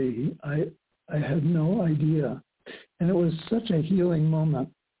angry. I had no idea. And it was such a healing moment.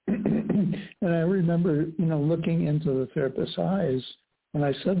 And I remember, looking into the therapist's eyes when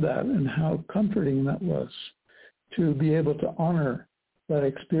I said that, and how comforting that was to be able to honor that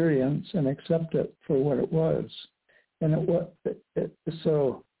experience and accept it for what it was. And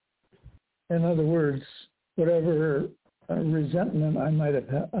so, in other words, whatever resentment I might have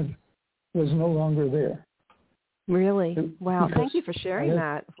had was no longer there. Really? Wow. Thank you for sharing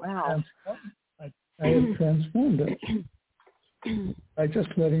that. Wow. I had transformed it by just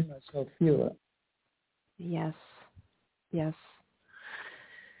letting myself feel it. Yes. Yes.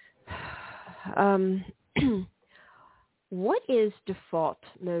 What is default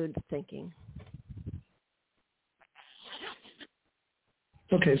mode thinking?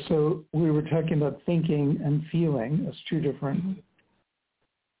 Okay, so we were talking about thinking and feeling as two different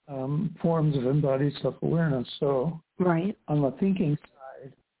forms of embodied self-awareness. So right. On the thinking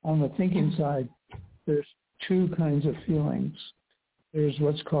side, there's two kinds of feelings. There's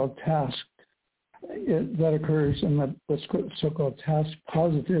what's called task. That occurs in what's so-called task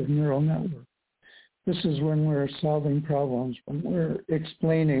positive neural network. This is when we're solving problems, when we're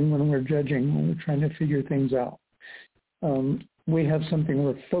explaining, when we're judging, when we're trying to figure things out. We have something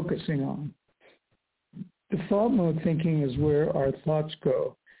we're focusing on. Default mode thinking is where our thoughts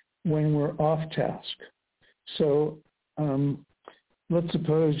go when we're off task. So let's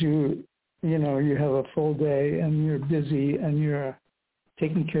suppose you have a full day and you're busy and you're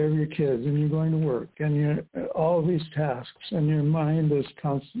taking care of your kids and you're going to work and you're all these tasks, and your mind is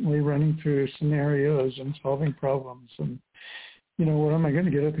constantly running through scenarios and solving problems and what am I going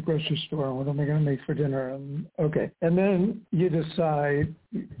to get at the grocery store, and what am I going to make for dinner, and and then you decide,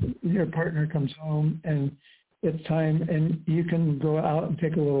 your partner comes home and it's time, and you can go out and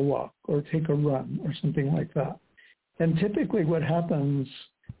take a little walk or take a run or something like that. And typically what happens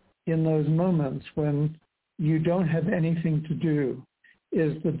in those moments when you don't have anything to do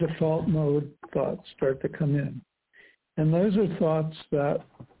is the default mode thoughts start to come in. And those are thoughts that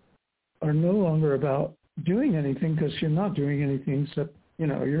are no longer about doing anything, because you're not doing anything except,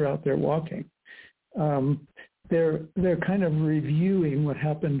 you're out there walking. They're kind of reviewing what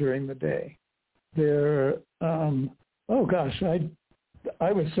happened during the day. They're, oh gosh,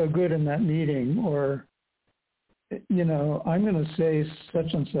 I was so good in that meeting, or, I'm going to say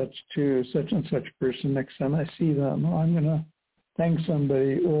such and such to such and such person next time I see them. Or I'm going to thank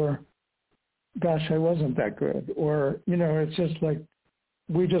somebody, or gosh, I wasn't that good. Or, it's just like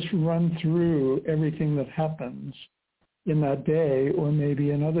we just run through everything that happens in that day or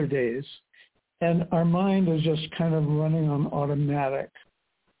maybe in other days. And our mind is just kind of running on automatic.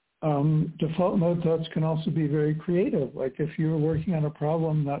 Default mode thoughts can also be very creative. Like if you're working on a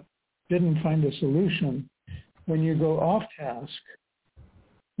problem that didn't find a solution, when you go off task,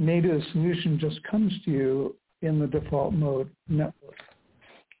 maybe the solution just comes to you in the default mode network.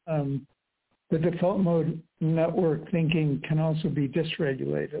 The default mode network thinking can also be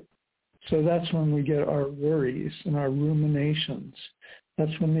dysregulated. So that's when we get our worries and our ruminations.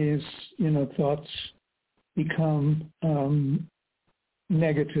 That's when these, thoughts become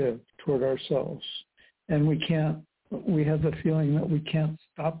negative toward ourselves. And we have the feeling that we can't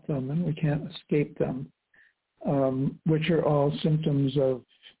stop them and we can't escape them, which are all symptoms of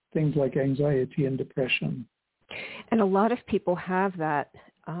things like anxiety and depression. And a lot of people have that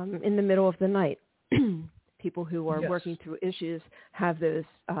in the middle of the night. People who are working through issues have those,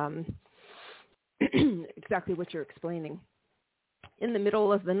 exactly what you're explaining. In the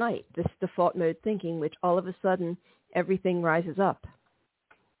middle of the night, this default mode thinking, which all of a sudden everything rises up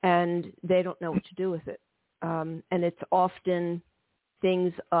and they don't know what to do with it. And it's often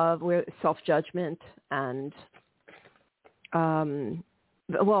things of where self-judgment and,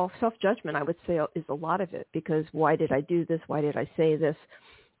 self-judgment, I would say, is a lot of it, because why did I do this? Why did I say this?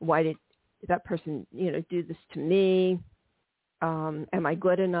 Why did that person, do this to me? Am I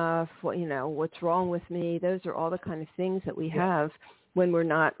good enough? What's wrong with me? Those are all the kind of things that we have when we're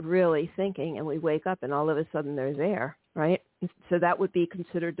not really thinking, and we wake up and all of a sudden they're there, right? So that would be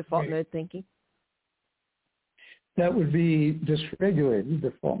considered default mode thinking. That would be dysregulated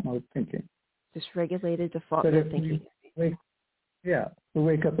default mode thinking. Dysregulated default mode thinking. We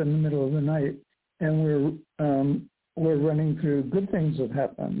wake up in the middle of the night and we're running through good things that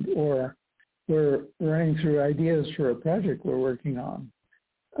happened, or we're running through ideas for a project we're working on.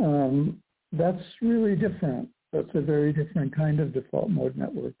 That's really different. That's a very different kind of default mode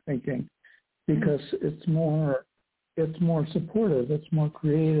network thinking, because it's more supportive, it's more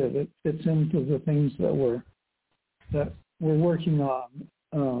creative, it fits into the things that we're working on.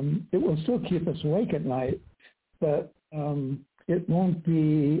 It will still keep us awake at night, but it won't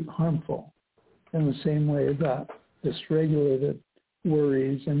be harmful in the same way that dysregulated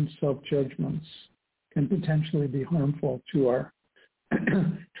worries and self-judgments can potentially be harmful to our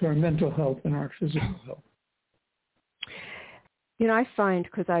to our mental health and our physical health. I find,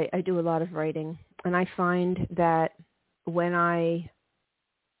 because I do a lot of writing, and I find that when I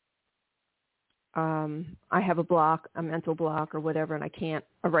have a block, a mental block or whatever, and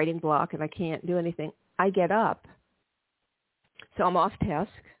a writing block, and I can't do anything, I get up. So I'm off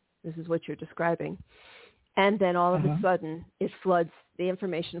task. This is what you're describing. And then all of a sudden, the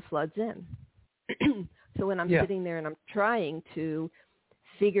information floods in. So when I'm sitting there and I'm trying to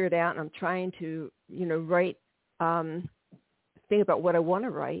figure it out, and I'm trying to, write, think about what I want to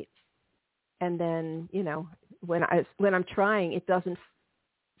write, and then, when I'm trying, it doesn't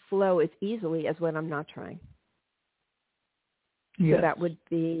flow as easily as when I'm not trying. Yes. So that would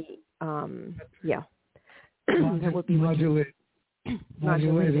be, that would be modulated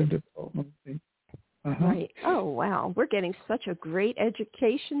development. Right. Oh, wow. We're getting such a great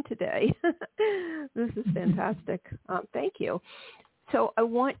education today. This is fantastic. Thank you. So I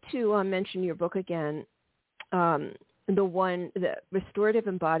want to mention your book again, the Restorative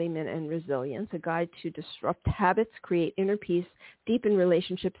Embodiment and Resilience, a guide to disrupt habits, create inner peace, deepen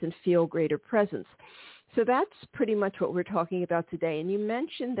relationships, and feel greater presence. So that's pretty much what we're talking about today. And you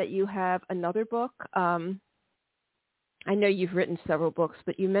mentioned that you have another book. I know you've written several books,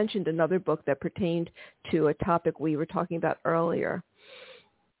 but you mentioned another book that pertained to a topic we were talking about earlier.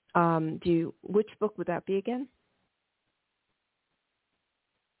 Which book would that be again?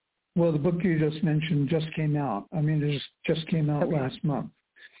 Well, the book you just mentioned just came out. It just came out last month.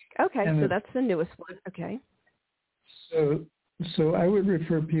 Okay, so that's the newest one. Okay. So I would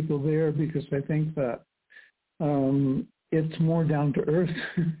refer people there because I think that it's more down to earth.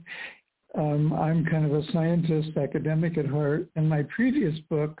 I'm kind of a scientist, academic at heart, and my previous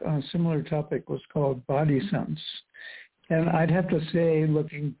book on a similar topic was called Body Sense. And I'd have to say,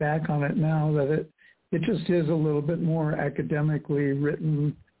 looking back on it now, that it just is a little bit more academically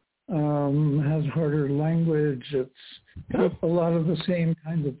written, has harder language. It's a lot of the same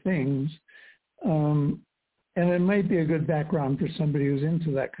kinds of things. And it might be a good background for somebody who's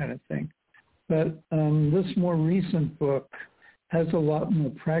into that kind of thing. But this more recent book has a lot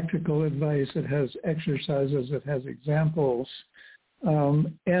more practical advice. It has exercises. It has examples.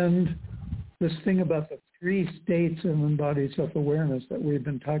 And this thing about the 3 states of embodied self-awareness that we've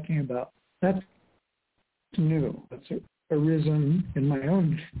been talking about, that's new. That's arisen in my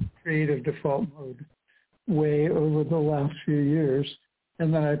own creative default mode way over the last few years.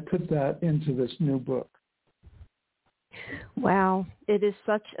 And then I put that into this new book. Wow. It is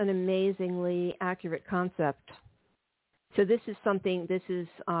such an amazingly accurate concept. So this is something,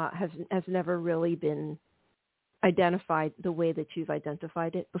 has never really been identified the way that you've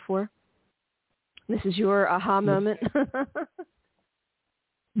identified it before? This is your aha moment?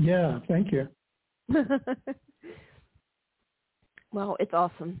 Yeah, thank you. Well, it's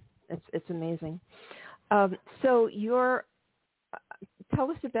awesome. It's amazing. So tell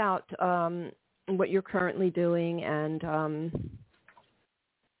us about what you're currently doing, and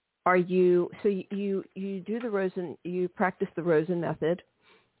you do the Rosen, you practice the Rosen method,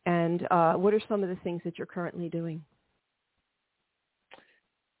 and what are some of the things that you're currently doing?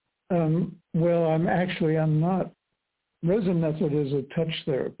 Well, I'm not. Rosen method is a touch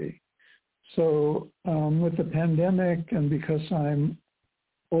therapy. So with the pandemic, and because I'm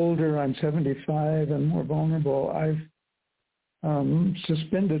older, I'm 75 and more vulnerable, I've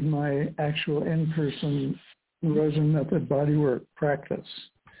suspended my actual in-person Rosen method bodywork practice.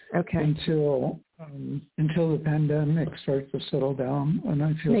 Okay. Until the pandemic starts to settle down and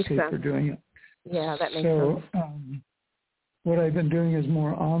I feel safer doing it. Yeah, that makes sense. So what I've been doing is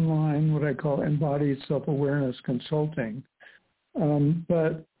more online, what I call embodied self-awareness consulting.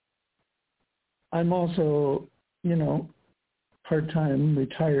 But I'm also, part-time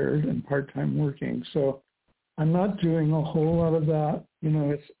retired and part-time working. So I'm not doing a whole lot of that.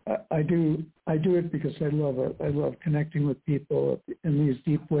 I do it because I love it. I love connecting with people in these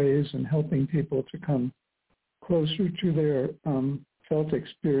deep ways and helping people to come closer to their felt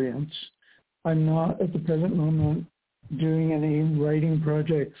experience. I'm not at the present moment doing any writing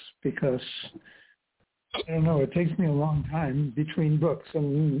projects because, I don't know, it takes me a long time between books,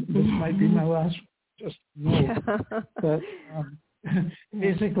 and this might be my last one. Just no. But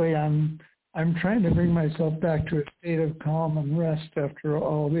basically I'm I'm trying to bring myself back to a state of calm and rest after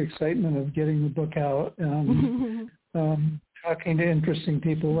all the excitement of getting the book out and talking to interesting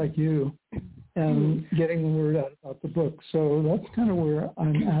people like you and getting the word out about the book. So that's kind of where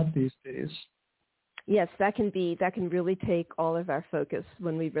I'm at these days. Yes, that can really take all of our focus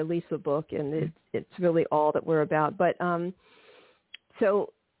when we release a book, and it's really all that we're about. But do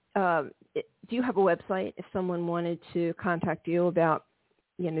you have a website if someone wanted to contact you about,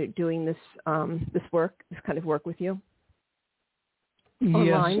 doing this this kind of work with you?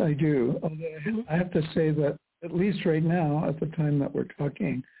 Online? Yes, I do. Although I have to say that at least right now, at the time that we're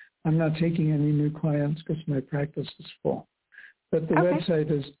talking, I'm not taking any new clients because my practice is full. But the website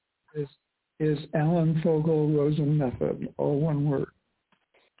is Alan Fogel Rosen Method, all one word.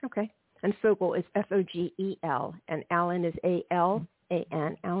 Okay. And Fogel is Fogel, and Alan is Alan,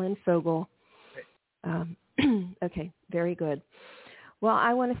 Alan Fogel. Okay, very good. Well,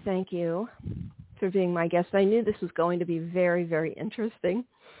 I want to thank you for being my guest. I knew this was going to be very, very interesting.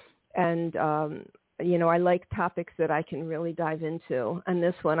 And, I like topics that I can really dive into. And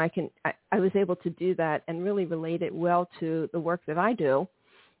this one, I was able to do that and really relate it well to the work that I do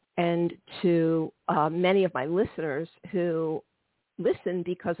and to many of my listeners who listen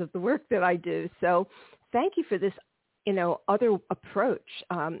because of the work that I do. So thank you for this, other approach.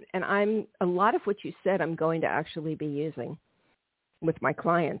 And a lot of what you said I'm going to actually be using with my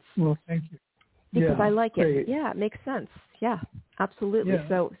clients. Well, thank you. Because I like great. it. Yeah, it makes sense. Yeah, absolutely.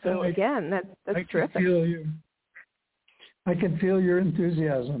 Yeah. So again, that's terrific. I can feel your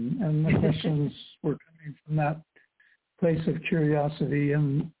enthusiasm, and the questions were coming from that place of curiosity,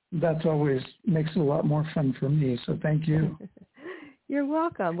 and that's always makes it a lot more fun for me. So thank you. You're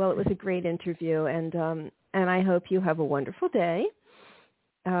welcome. Well, it was a great interview, and I hope you have a wonderful day,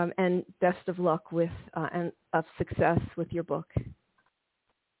 and best of luck with and of success with your book.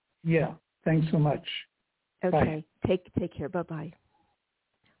 Yeah. Thanks so much. Okay. Bye. Take care. Bye-bye.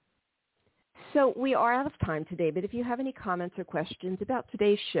 So we are out of time today, but if you have any comments or questions about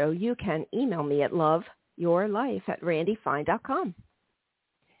today's show, you can email me at loveyourlife@randyfine.com.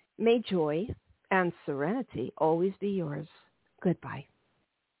 May joy and serenity always be yours. Goodbye.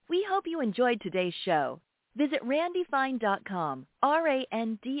 We hope you enjoyed today's show. Visit randyfine.com,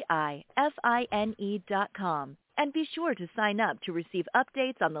 RANDIFINE.com, and be sure to sign up to receive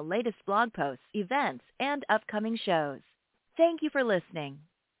updates on the latest blog posts, events, and upcoming shows. Thank you for listening.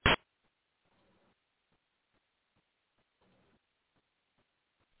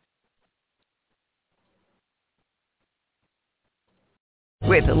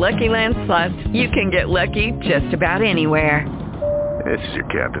 With the Lucky Land Slots, you can get lucky just about anywhere. This is your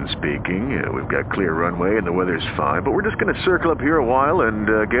captain speaking. We've got clear runway and the weather's fine, but we're just going to circle up here a while and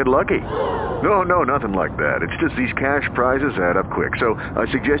get lucky. No, nothing like that. It's just these cash prizes add up quick. So I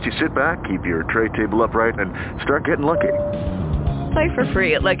suggest you sit back, keep your tray table upright, and start getting lucky. Play for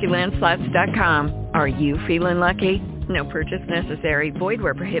free at LuckyLandSlots.com. Are you feeling lucky? No purchase necessary. Void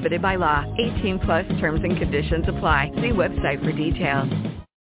where prohibited by law. 18+ terms and conditions apply. See website for details.